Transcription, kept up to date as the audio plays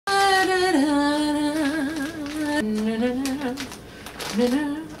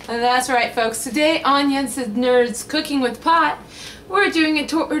That's right, folks. Today on Jens's Nerds Cooking with Pot, we're doing a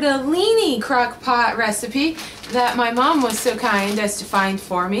tortellini crock pot recipe that my mom was so kind as to find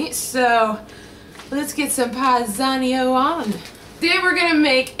for me. So let's get some pazzanio on. Today we're going to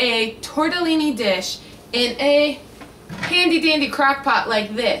make a tortellini dish in a handy dandy crock pot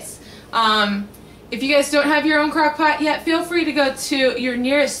like this. If you guys don't have your own crock pot yet, feel free to go to your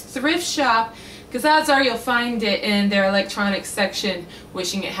nearest thrift shop, because odds are you'll find it in their electronics section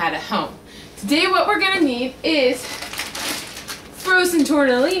wishing it had a home. Today what we're going to need is frozen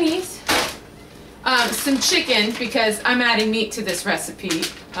tortellinis, some chicken because I'm adding meat to this recipe.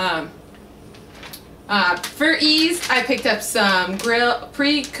 For ease, I picked up some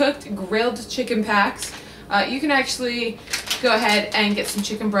pre-cooked grilled chicken packs. You can actually go ahead and get some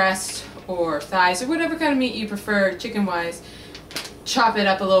chicken breast or thighs or whatever kind of meat you prefer chicken-wise. Chop it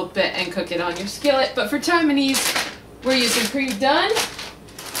up a little bit and cook it on your skillet. But for time and ease, we're using pre-done.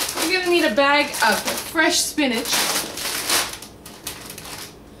 You're going to need a bag of fresh spinach,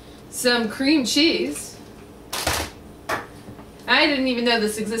 some cream cheese. I didn't even know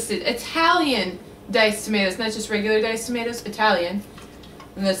this existed. Italian diced tomatoes, not just regular diced tomatoes, Italian.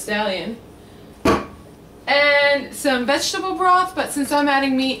 And the stallion. And some vegetable broth, but since I'm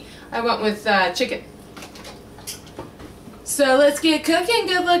adding meat, I went with chicken. So let's get cooking,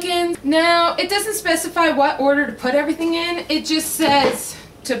 good looking. Now, it doesn't specify what order to put everything in. It just says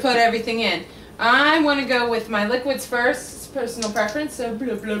to put everything in. I want to go with my liquids first. It's personal preference, so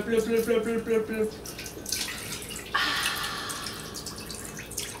blah, blah, blah, blah, blah, blah, blah, blah.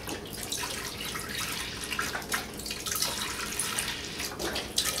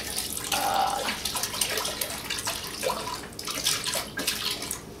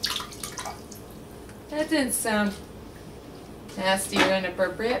 That didn't sound nasty or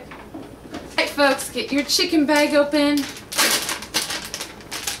inappropriate. Alright folks, get your chicken bag open.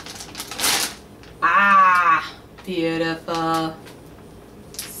 Ah, beautiful.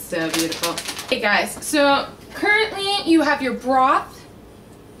 So beautiful. Hey guys, so currently you have your broth,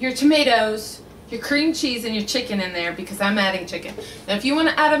 your tomatoes, your cream cheese, and your chicken in there because I'm adding chicken. Now if you want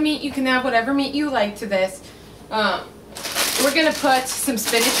to add a meat, you can add whatever meat you like to this. We're going to put some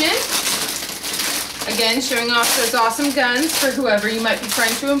spinach in. Again, showing off those awesome guns for whoever you might be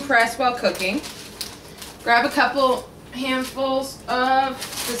trying to impress while cooking. Grab a couple handfuls of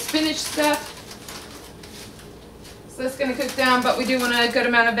the spinach stuff. So that's going to cook down, but we do want a good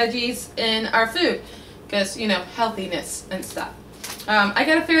amount of veggies in our food because, you know, healthiness and stuff. I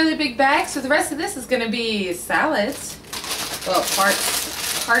got a fairly big bag, so the rest of this is going to be salads. Well,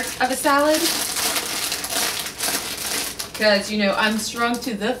 parts of a salad. Because, you know, I'm strong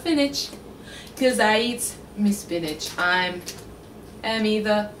to the finish. Because I eat me spinach. I'm Emmy,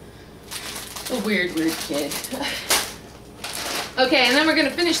 the weird kid. Okay, and then we're going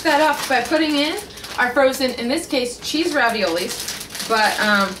to finish that off by putting in our frozen, in this case, cheese raviolis. But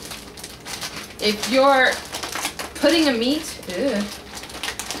if you're putting a meat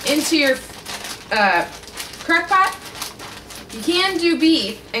into your crock pot, you can do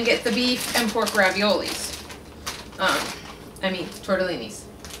beef and get the beef and pork raviolis. Tortellinis.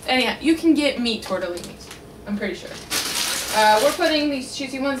 Anyhow, you can get meat tortellinis, I'm pretty sure. We're putting these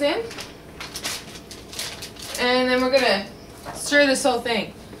juicy ones in. And then we're going to stir this whole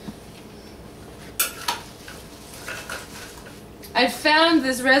thing. I found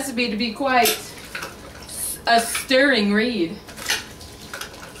this recipe to be quite a stirring read.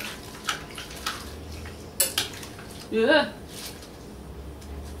 Ugh.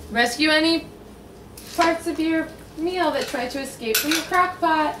 Rescue any parts of your meal that tried to escape from the crock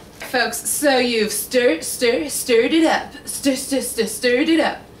pot. Folks, so you've stirred it up. Stirred it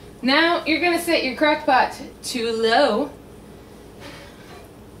up. Now you're going to set your crock pot to low.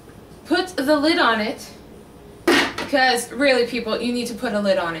 Put the lid on it. Because really, people, you need to put a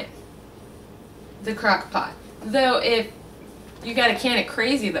lid on it. The crock pot. Though if you got a can of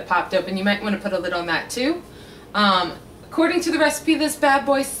Crazy that popped open, you might want to put a lid on that too. According to the recipe, this bad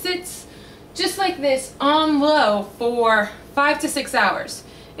boy sits just like this on low for 5 to 6 hours.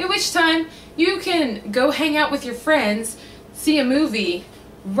 At which time you can go hang out with your friends, see a movie,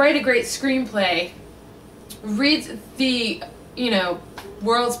 write a great screenplay, read the,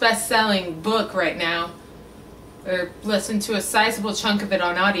 world's best-selling book right now, or listen to a sizable chunk of it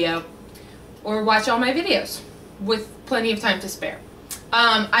on audio, or watch all my videos with plenty of time to spare.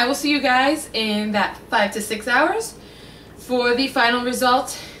 I will see you guys in that 5 to 6 hours for the final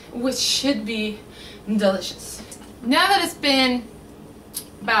result, which should be delicious. Now that it's been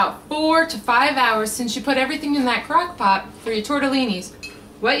about 4 to 5 hours since you put everything in that crock pot for your tortellinis,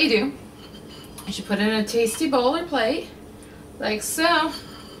 what you do is you put it in a tasty bowl or plate, like so.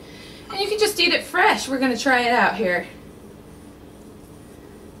 And you can just eat it fresh. We're going to try it out here.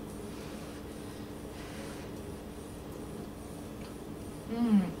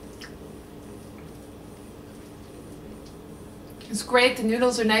 It's great. The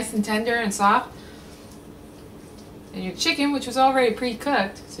noodles are nice and tender and soft. And your chicken, which was already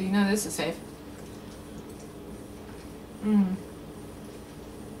pre-cooked, so you know this is safe.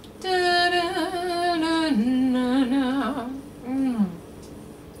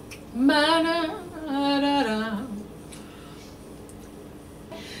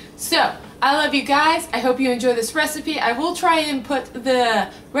 So, I love you guys. I hope you enjoy this recipe. I will try and put the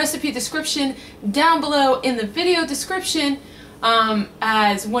recipe description down below in the video description,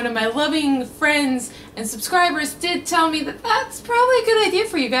 as one of my loving friends and subscribers did tell me that that's probably a good idea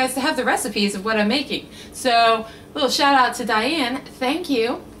for you guys to have the recipes of what I'm making. So, little shout out to Diane. Thank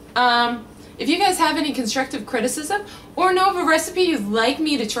you. If you guys have any constructive criticism or know of a recipe you'd like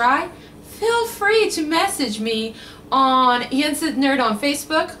me to try, feel free to message me on Yensid Nerd on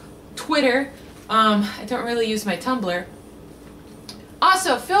Facebook, Twitter. I don't really use my Tumblr.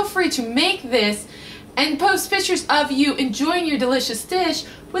 Also, feel free to make this and post pictures of you enjoying your delicious dish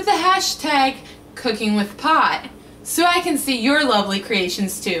with the hashtag CookingWithPot so I can see your lovely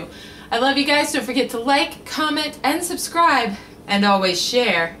creations too. I love you guys. Don't forget to like, comment, and subscribe, and always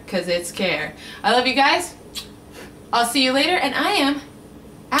share, because it's care. I love you guys. I'll see you later, and I am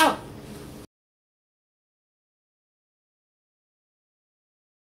out.